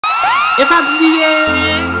Et Fabz lié.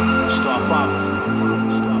 Stop up.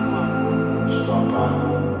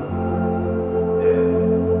 Yeah.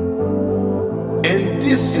 And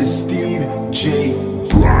this is Steve J.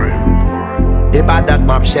 Brun. Et pas dat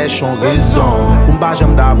m'a cherche en raison. M'pas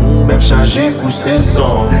j'aime d'amour, même changer coup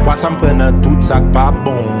saison. Fois ça m'prenne tout ça pas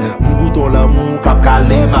bon. M'bouton l'amour, cap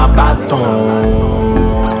calé ma bâton.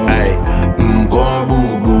 Hey, m'gon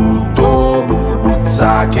boubou, to boubou,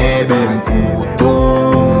 ça qu'est ben pouto.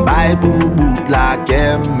 M'bay boubou, la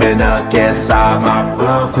qu'est mena qu'est ça m'a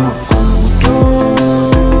prend coucou.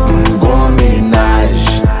 M'gon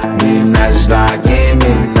ménage, ménage la qu'est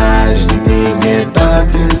ménage. L'idée bien tant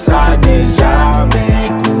ça déjà, mais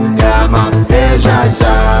kounya m'a fait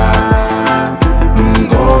jaja.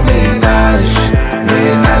 M'gon ménage,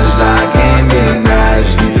 ménage la qu'est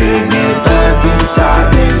ménage. L'idée bien tant ça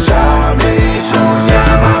déjà, mais kounya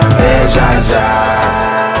m'a fait jaja.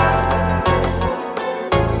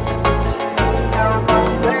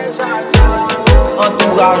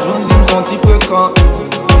 Entourage, nous me senti fréquent.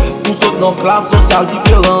 Nous sautons dans classe sociale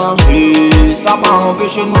différente. Et ça m'a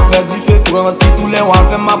empêché de nous faire différents. Si tous les mois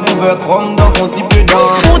fait ma bouvette comme dans un petit peu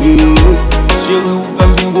dans. Chérie, vous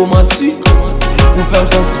faites bingo romantique. Vous faites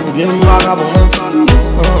sentir bien vagabond.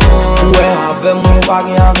 Ouais, avec mon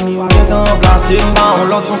bagage avenir, vous êtes en place. Et on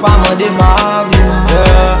l'autre sont pas mandés ma vie.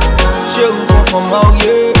 Chérie, vous sont femmes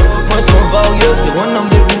mariées. Moi, sont variés, c'est un homme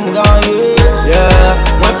de vie gagné.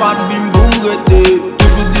 Moi, pas de bim boum gâté.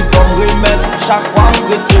 Toujours dit faut me remettre, chaque fois me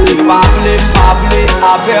gâté. C'est pas vlé,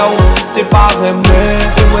 avec vous. C'est pas remè,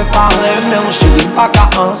 et moi pas remè. On chérie, pas qu'à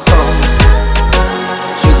ensemble.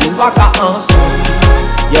 Chérie, pas qu'à ensemble.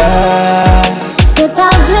 Yeah. C'est pas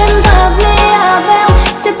vlé, avec vous.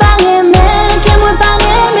 C'est pas remè, que moi pas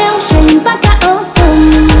remè. On chérie, pas qu'à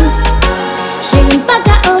ensemble. Chérie, pas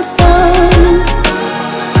qu'à ensemble.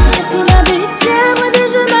 J'ai fait l'habitude, moi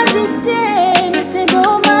déjà m'addicter. Mais c'est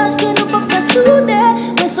dommage que nous pas pas soudés.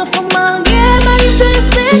 Mais sauf au marié, ma vie de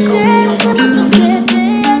respecter. C'est ma société,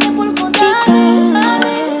 elle est pour le contact.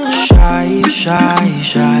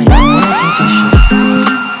 Shy,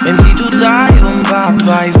 même si tout ça, on va,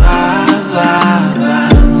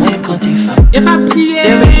 mais quand t'es fan. Et Fabz lié.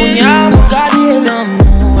 C'est vrai qu'on y a mon gardien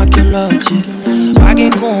l'amour à quel autre. Pas qu'un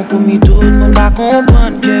compromis, tout le monde va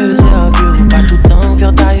comprendre que c'est un bureau. Pas tout le temps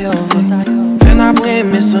faire tailleur, fin après,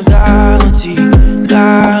 mais sans garantie.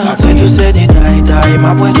 Après tous ces détails,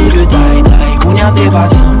 ma voix sous le taille. Qu'on y a des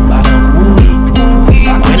patients, pas d'un coup.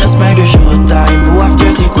 Après le smack de showtime, pour after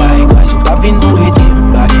c'est quoi. Si pas vine pour aider,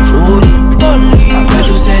 pas des folies. Après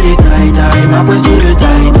tous ces détails, ma voix sous le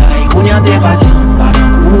taille. Qu'on y a des patients, pas d'un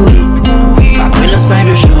coup. Après le smack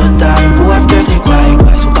de showtime, pour after c'est quoi.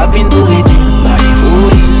 Si pas vine pour aider, pas des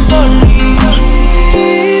folies.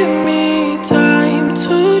 Give me time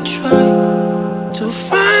to try to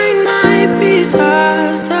find my peace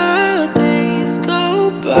as the days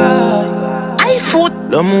go by.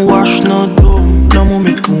 L'amour wash no dôme, l'amour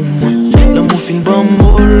met pour moi. L'amour fin bon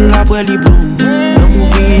molle, après les boum. L'amour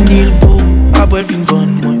vinyle boum, après le fin von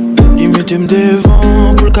moi. Il mette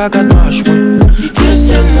devant pour le caca de marche moi. Il te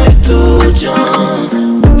sait moi tout Jean,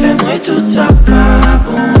 fais-moi tout ça pas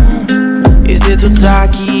bon. Et c'est tout ça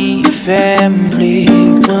qui fait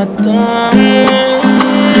m'vivre maintenant.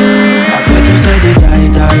 Après tous ces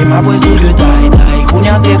détails, ma voix sous le taille. Qu'on y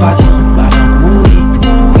a des patients, pas d'un coup.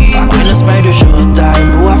 Après le spy de showtime,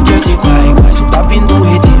 pour after c'est quoi. Si pas vine pour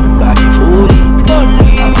aider, pas des folies.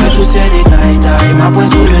 Après tous ces détails, ma voix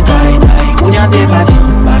sous le taille. Qu'on y a des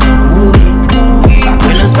patients, pas d'un coup.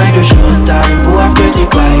 Après le spy de showtime, pour after c'est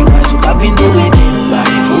quoi. Si pas vine pour aider, pas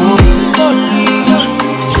des folies.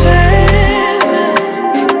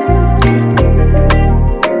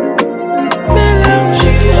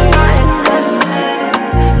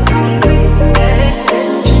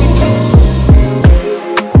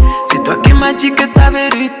 Dit que t'avais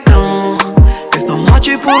du temps, que sans moi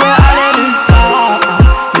tu pourrais aller nulle part.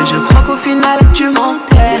 Mais je crois qu'au final tu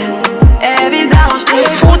mentais. Évidemment je t'ai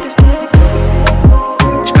foutu.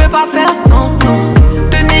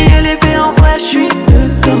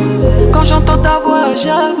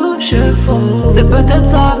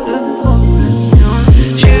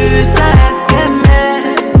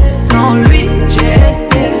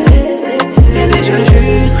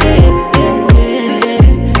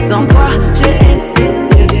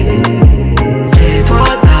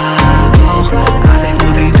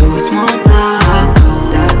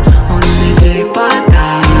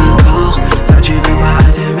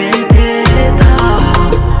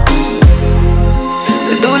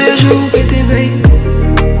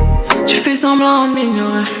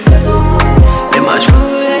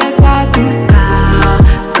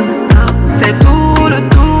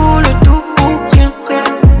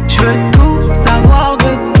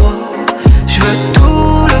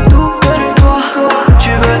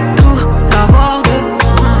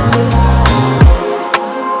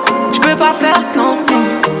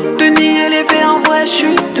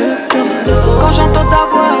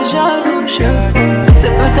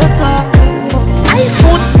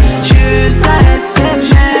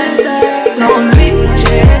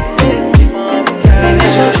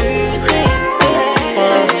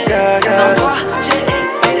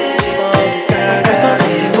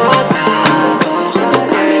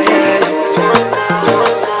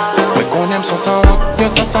 yo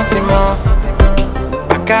sans sentiment.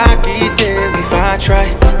 Pas quitter, if I try.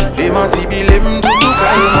 Démenti, bilem, tout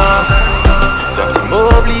carrément. Sentiment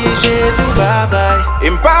obligé, tout bye bye. Et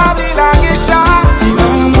m'parle la guéchate,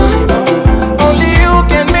 maman. Only you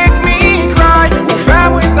can make me cry. Ou faire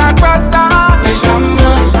moi ça passe ça, mais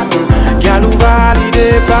jamais. Gal ou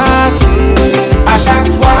valide passer. À chaque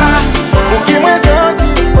fois, pour qui moi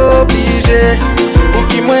senti obligé. Pour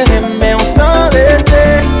qui moi aimé, on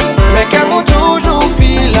s'arrêter. Mais qu'elle m'a toujours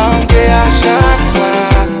filangué à chaque fois.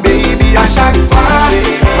 Baby, à chaque fois.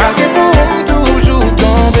 Malgré pour moi toujours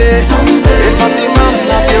tomber. Les sentiments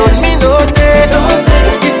n'a plus de minoter.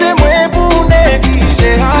 Pour qui c'est moi pour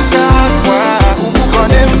négliger à chaque fois. Vous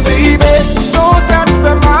connaissez baby, son tête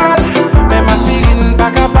fait mal. Mais ma spirine pas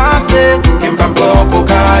qu'à passer. Et m'pas pas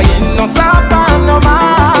cocaïne, non ça pas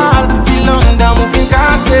normal. Filant dans mon fin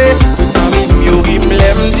cassé.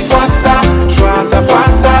 M'lem 10 fois ça, choix ça fois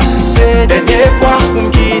ça. C'est dernière fois où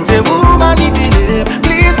m'quitte ou manipuler.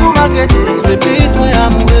 Please ou maltraiter, c'est plus moi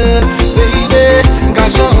amoureux. Baby, quand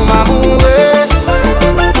j'aime m'amoureux.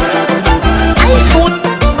 iPhone.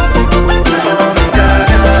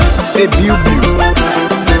 C'est Biu Biu.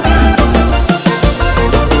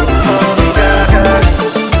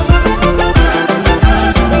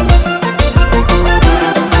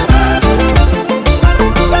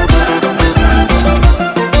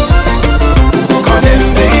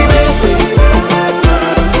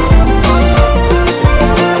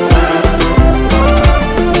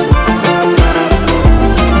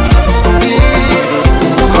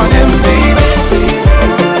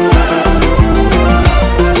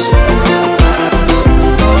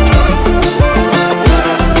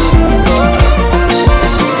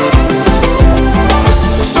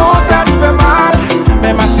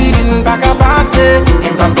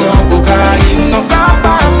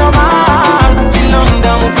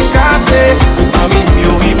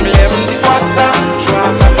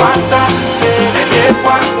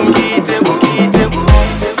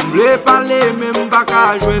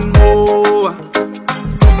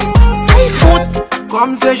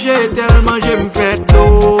 Comme c'est j'ai tellement j'aime fait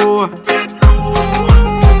l'eau.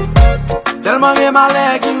 Tellement les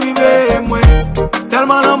malais qui vivent moi.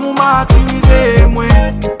 Tellement l'amour m'a tué moi.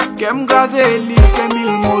 Qu'aime gazer li fait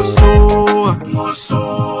mille morceaux.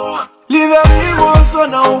 L'hiver mille morceaux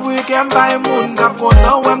non oui qu'aime pas moun cap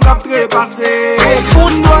content ou m'm cap trépasser.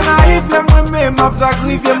 Moun doit naïf l'aime moi m'a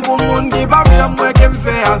sacrifié pour moun qui pas bien moi qu'aime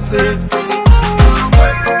fait assez.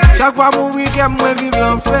 Chaque fois mon week-end moi vive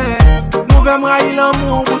l'enfer. Nous veut m'railler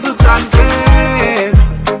l'amour pour tout ça fait.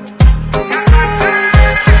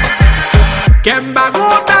 Kemba go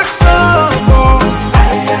taxo.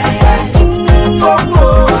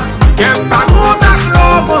 Kemba go taxo.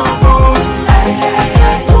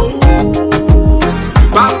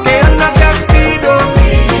 Parce que on a tempido.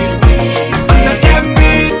 On a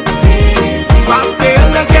tempido. Parce que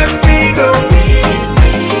on a tempido.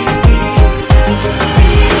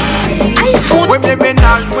 Ouais mes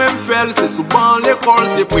ménages moi m'fais c'est souvent l'école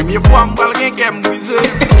c'est première fois m'pral rien qu'aime briser.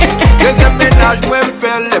 Deuxième ménage moi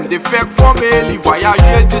m'fais l'aime des fait former les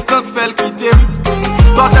voyager distance fait quitter.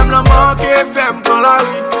 Troisième le manque fait m'prend la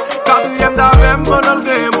rue. Quatrième d'avant m'en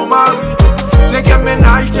gagne mon mari. Cinquième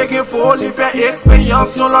ménage t'es qu'il faut lui faire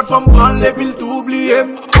expérience sur l'autre femme prendre les billes tout oublier.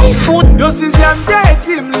 Yo sixième t'es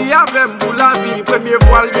team li avec pour la vie première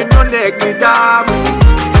fois le non négligable.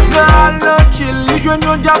 Là, chill, les jeunes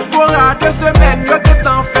ont diaspora 2 semaines, y'a des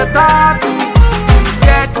temps fait à tout.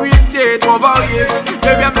 7, 8, t'es trop varié.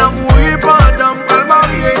 Neuvième l'amour, pendant m'pral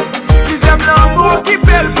marié. Dixième l'amour qui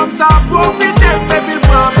pèle comme ça, profiter. Mais il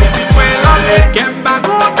prend petit point l'année. Kemba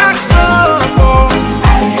go taxo.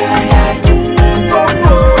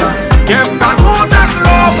 Kemba go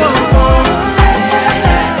taxo.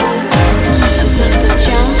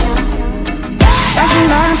 Ça c'est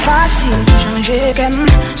non facile de changer qu'aime.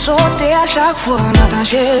 Sauter à chaque fois,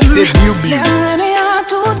 m'attacher. C'est Biu Biu. J'aime à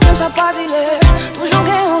tout comme ça pas dire. Toujours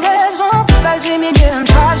une raison pour faire diminuer.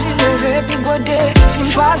 M'choisir lever puis goder. Puis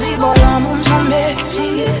m'choisir bon l'amour sans merci.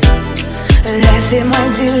 Laissez-moi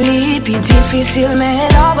dire puis difficile. Mais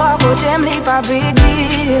là bas côté m'li pas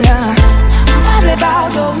bidi là. M'parle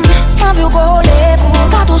pardon. M'a vu coller pour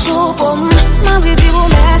pas tout sous pomme. M'a vu dire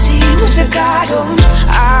merci pour ce cadeau.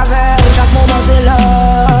 Avec chaque moment c'est là.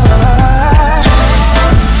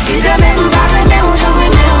 Si demain nous pas aimer aujourd'hui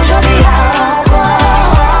encore.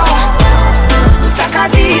 T'as qu'à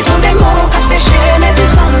dire ils sont des mots qui séchent mais ils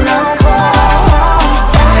sont encore.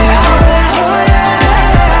 Oh yeah.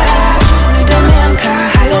 Demain qu'à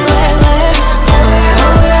alléluia.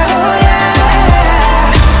 Oh yeah.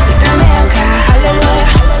 Demain qu'à alléluia.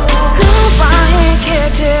 Nous pas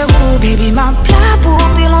inquiéter vous baby ma plat pour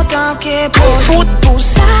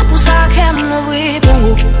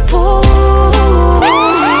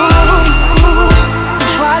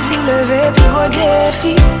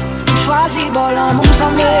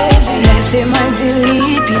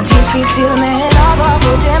Till me head over,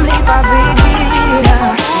 go them leap a baby.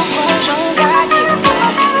 Pourquoi j'en gagne?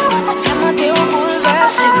 C'est moi qui au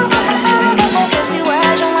bouleversé. C'est si ouais,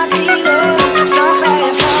 j'en attire. Sans faire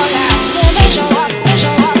effort,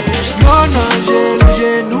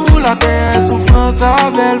 genou, la terre, souffrance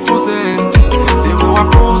avec fossé. C'est pour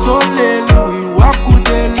consoler, lui, ou à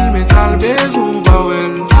couper, mais ça le besoin, pas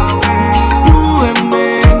well. Nous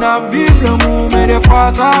aimons, n'a vivre l'amour, mais des fois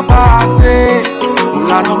ça passe. On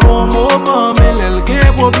l'a dans bon moment, mais l'elgue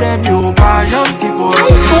problème, y'a pas j'aime si pour.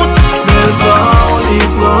 Le temps, les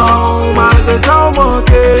plans, malgré ça, on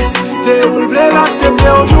manquait. C'est où le voulait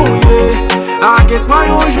l'accepter aujourd'hui. À qu'est-ce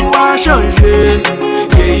qu'on joue à changer?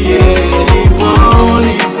 Les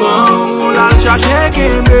bons, la chercher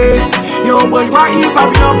qu'aimer. Yon bon joie qui pas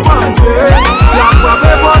bien prendre. La voix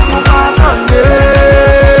peut pas tout attendre.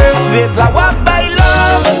 With la wap by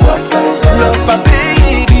love my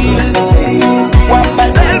baby. Wap by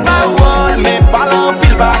belle parole, mais pas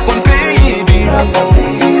l'empile pas comme baby.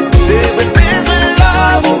 C'est with business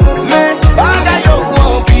love, mais pas gaillot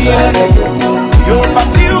au pied. Yon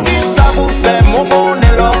parti ou qui ça vous fait mon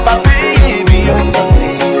bonnet love my baby.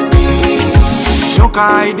 Yon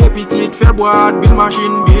caille des petites fait boîte, bill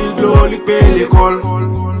machine, bill de l'eau, lick paye l'école.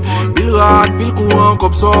 Bill rat, bill courant,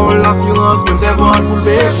 comme sol, l'assurance, même servante pour le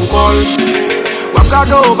payer pour col. Wap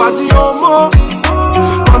gado, bâti yon mot,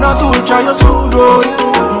 pendant tout le chat yon sous l'eau.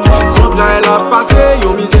 Son gars a passé,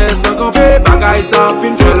 yon misère sans camper, bagaille ça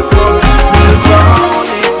fin fait le fol. Le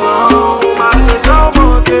temps, malgré ça on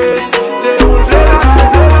manquait, c'est où le fait là,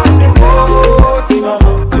 c'est oh, ti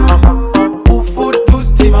maman, ou fout tous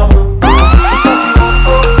ti maman.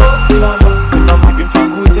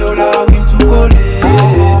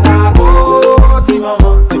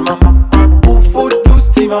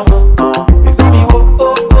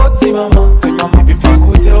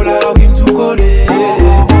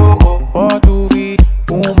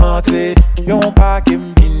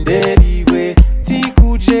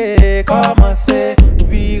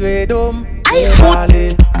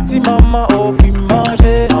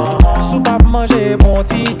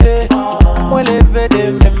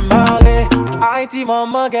 Ti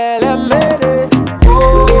maman qu'elle aime m'aider.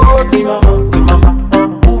 Oh, ti maman,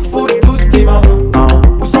 ou fout tous ti maman.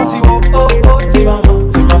 Ou sont si oh, oh, oh, ti maman.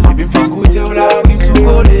 Et puis m'fait goûter au la, puis m'tout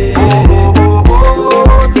coller.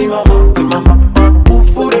 Oh, ti maman, ou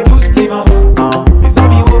fout tous ti maman. Et sont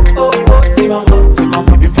mi oh, oh, oh, ti maman.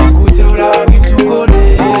 Et puis m'fait goûter au la, puis m'tout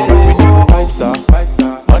coller. Vibe ça,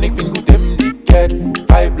 Monique vient goûter m'diquette.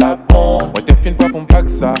 Vibe la bon, moi t'es fin pas pour m'pack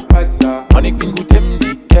ça. Monique vient goûter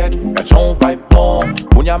m'diquette. Gâchon vibe bon.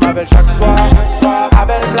 Mounia m'appelle chaque soir,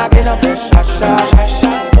 avec une blague et n'a fait chacha.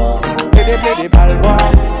 Et des balles bois,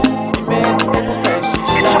 mais tu fais pour faire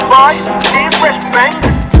chicha.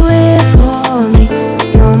 Do it for me,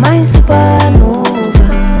 you're my supernova.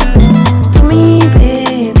 To me,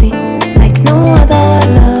 baby, like no other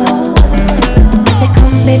love. I say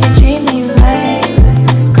come baby, treat me right.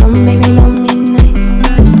 Come baby, love me nice.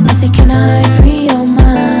 I say can I free your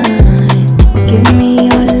mind? Give me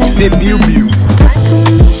your life. C'est Biu. To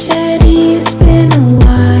me, Shetty, it's been a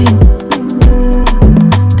while.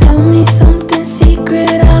 Tell me something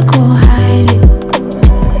secret, I'll go hide it.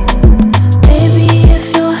 Baby,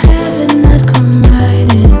 if you're having, I'd come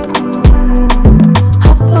riding.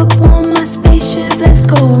 Hop up on my spaceship, let's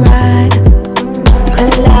go ride.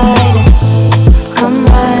 Colliding, come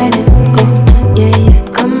riding, go, yeah, yeah,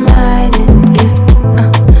 come riding,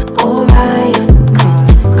 yeah. Orion,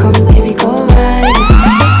 come, baby, go riding. I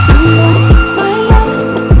said, my love,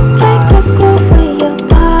 it's like look over your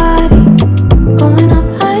body, going up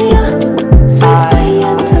higher, so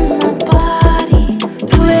fire to my body.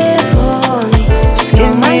 Do it for me,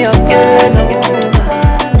 you're my supernova.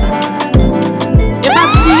 If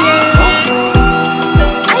that's the end,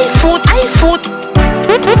 I foot.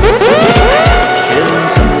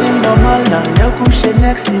 Something normal now, you're couché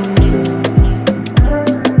next to me.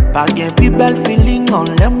 Pas gain plus belle feeling, on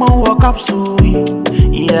l'aime walk up sous oui.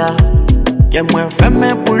 Yeah, y'a moins fermé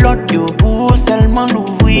pour l'autre que pour seulement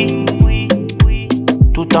l'ouvrir.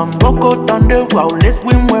 Tout en beaucoup temps de voix,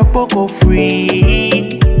 l'esprit moins beaucoup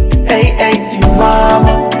free. Hey, hey, ti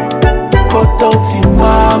mama, koto ti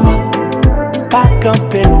mama. Pas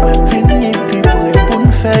camper loin, venir plus près pour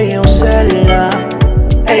nous faire un seul là.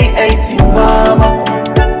 Hey, hey, ti mama,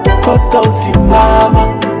 koto ti mama.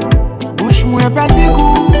 Bouche moins petit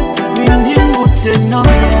goût, venir goûter non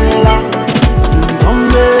miel là.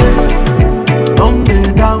 Tombe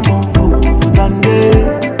dans mon fou, tombe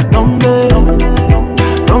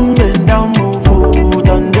dans mon fou,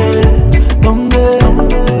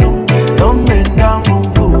 tombe dans mon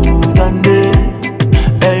fou,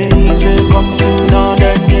 hey, c'est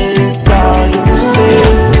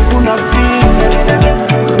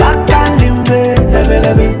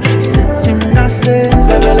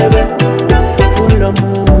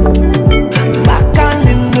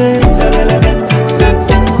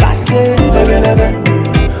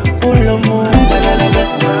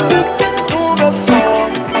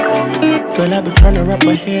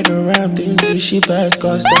she passed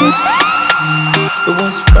customs. It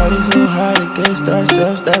was fighting so hard against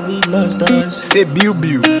ourselves that we lost us. Say biu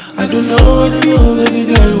biu. I don't know, baby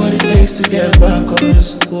girl, what it takes to get back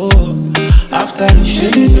us. Whoa. After you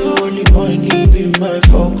said you know only money be my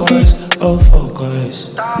focus, oh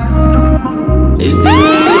focus. It's the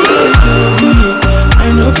way you do me,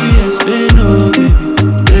 I know if you explain, oh baby.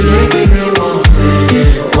 They let me one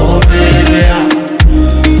baby, oh baby.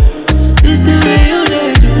 It's the way you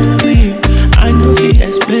do me, I know if you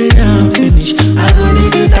explain, I'm finished. I gon'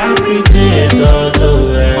 need you to pretend all the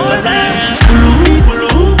way. Cause I am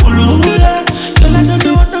clueless. Girl, I don't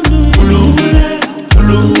know what I'm doing. Clueless.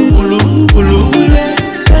 Baby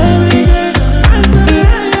girl, I'm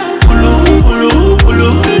clueless.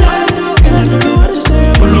 Girl, I don't know what to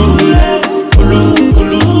say. Clueless.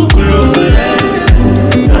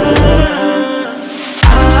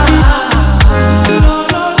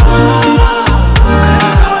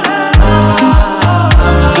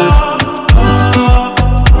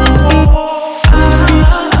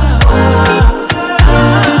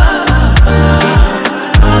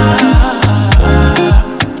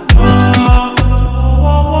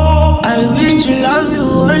 I wish to love you,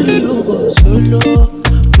 only you go solo.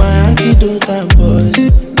 My antidote and buzz.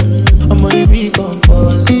 I'm only big on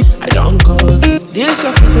fuzz. I don't go get this.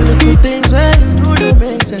 I feel the good things when you do don't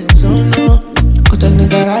make sense. Oh no, cause a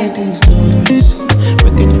nigga writing stories,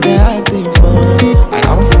 making nigga happy fun. I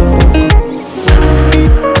don't fuck.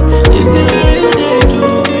 It's the way you do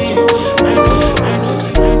me. I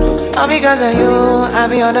know. All because of you, I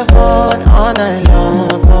be on the phone all night long.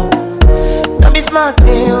 Don't be smart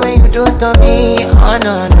when you do it to me. Oh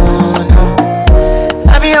no.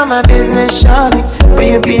 I be on my business, shawty, but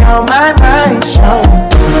you be on my mind, shawty.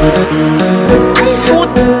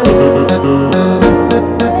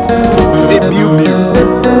 Say biu biu.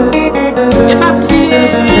 If I'm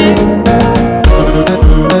sleeping.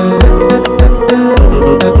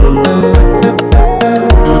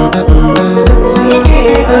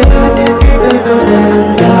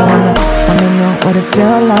 Girl, I wanna know what it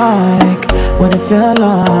feel like, what it feel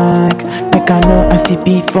like. Make I know I see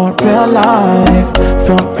be for real life,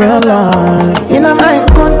 for real life. In my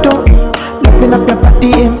condo, loving up your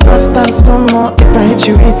body in fast and slow mo. If I hit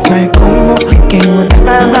you, it's my combo. Can you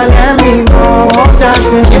never let me go?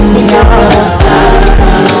 Dancing, kiss me up the side,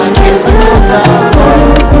 kiss me up the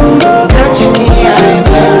phone. Can't you see I went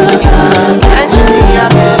to you? Can't you see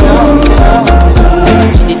I'm alone?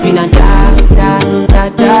 She dey feel like da da da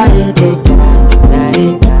da da da da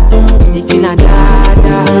da. She dey feel like da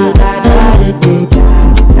da da da da da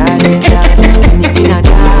da da. She dey feel like da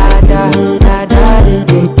da da da da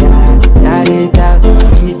da da.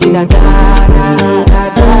 She dey feel like da da da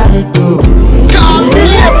da da.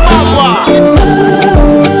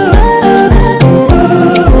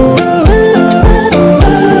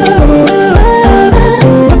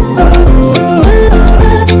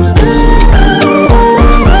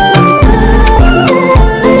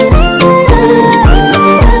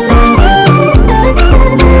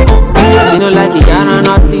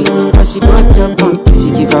 She got your pump if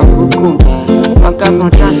you give her cocoa. Walk out from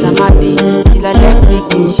Transamadi till I let me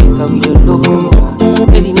in, shake her with your logo.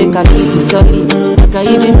 Baby, make her give you solid. Make her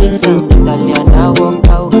even mix some Italian. I walk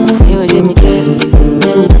out. Hey, well, let me tell you.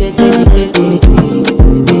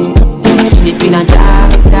 She dey feel like da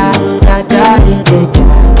da da da da da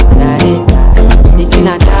da da. She dey feel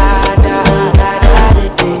like da da da da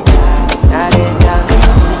da da da.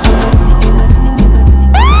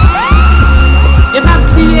 If I'm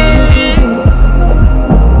still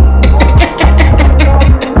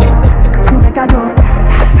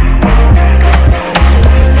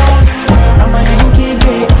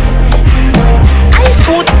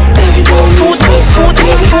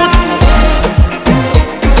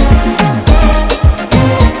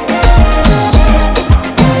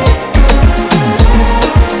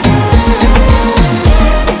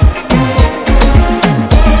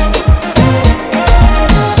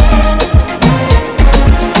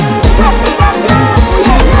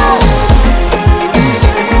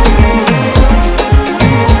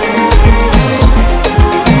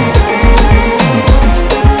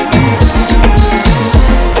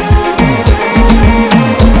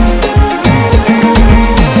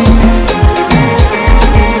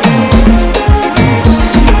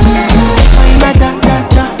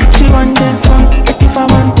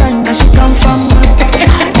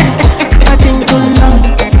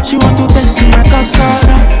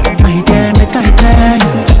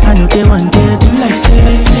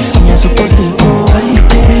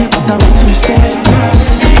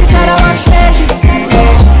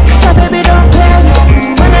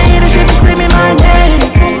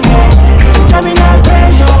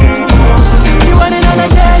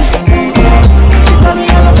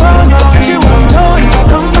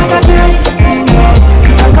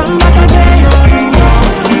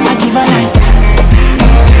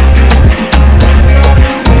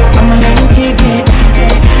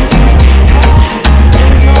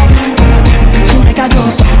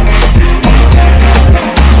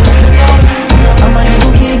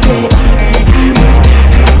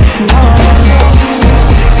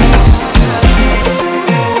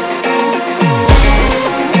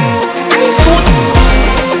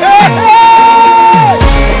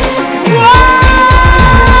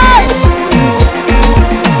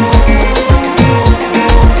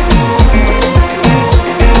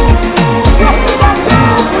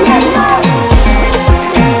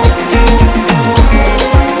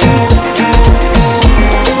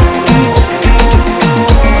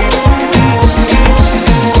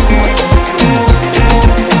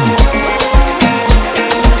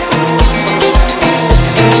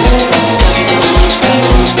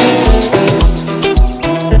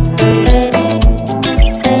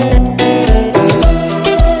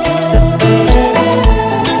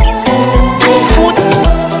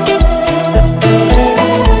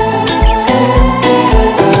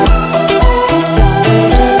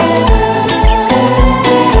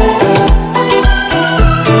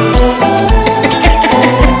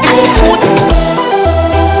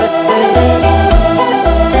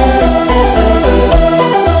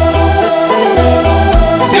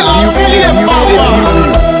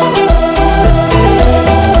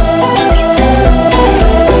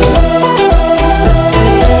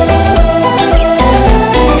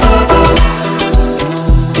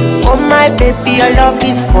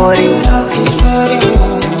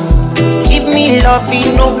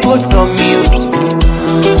put on me.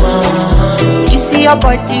 You see your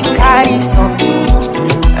body carry something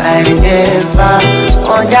I never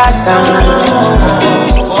understand.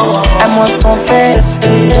 I must confess,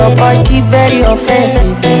 your body very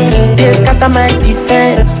offensive. They scatter my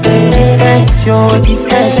defense, defense yo.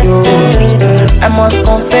 I must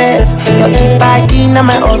confess, your body not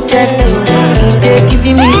my objective. They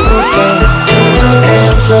giving me problems,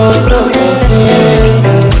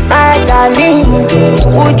 yeah. My darling,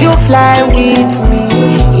 would you fly with me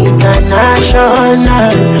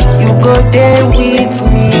international? You go there with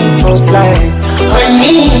me for flight.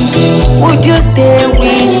 Honey, would you stay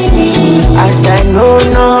with me? As I know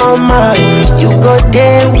no man, you go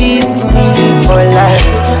there with me for life.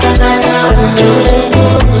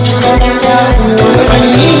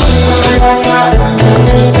 Honey,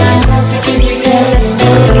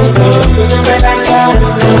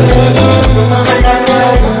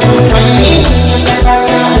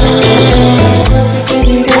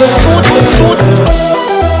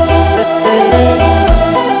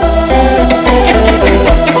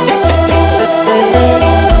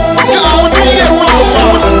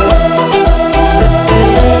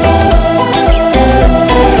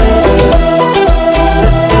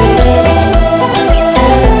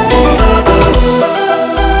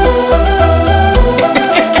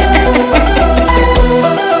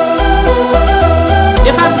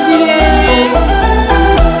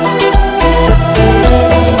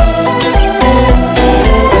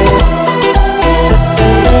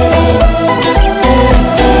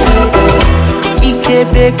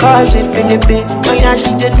 cause it baby, when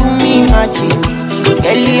she dey do me magic.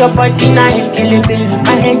 Girl, your body na hekelepe,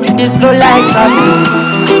 my head dey slow like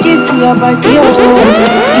traffic. This your body, oh,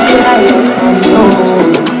 it dey high up on you.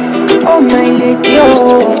 Oh my lady,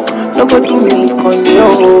 oh, no go do me con yo.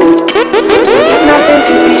 Na face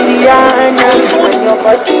Liliana, and your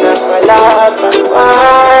body na malaba,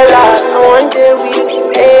 wala. No one day with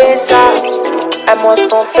you, Esa. I must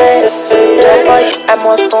confess, your boy, I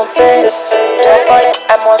must confess, your boy,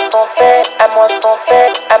 I must confess, I must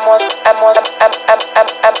confess, I must,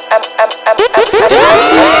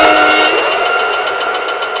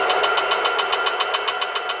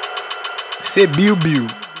 C'est Biu Biu.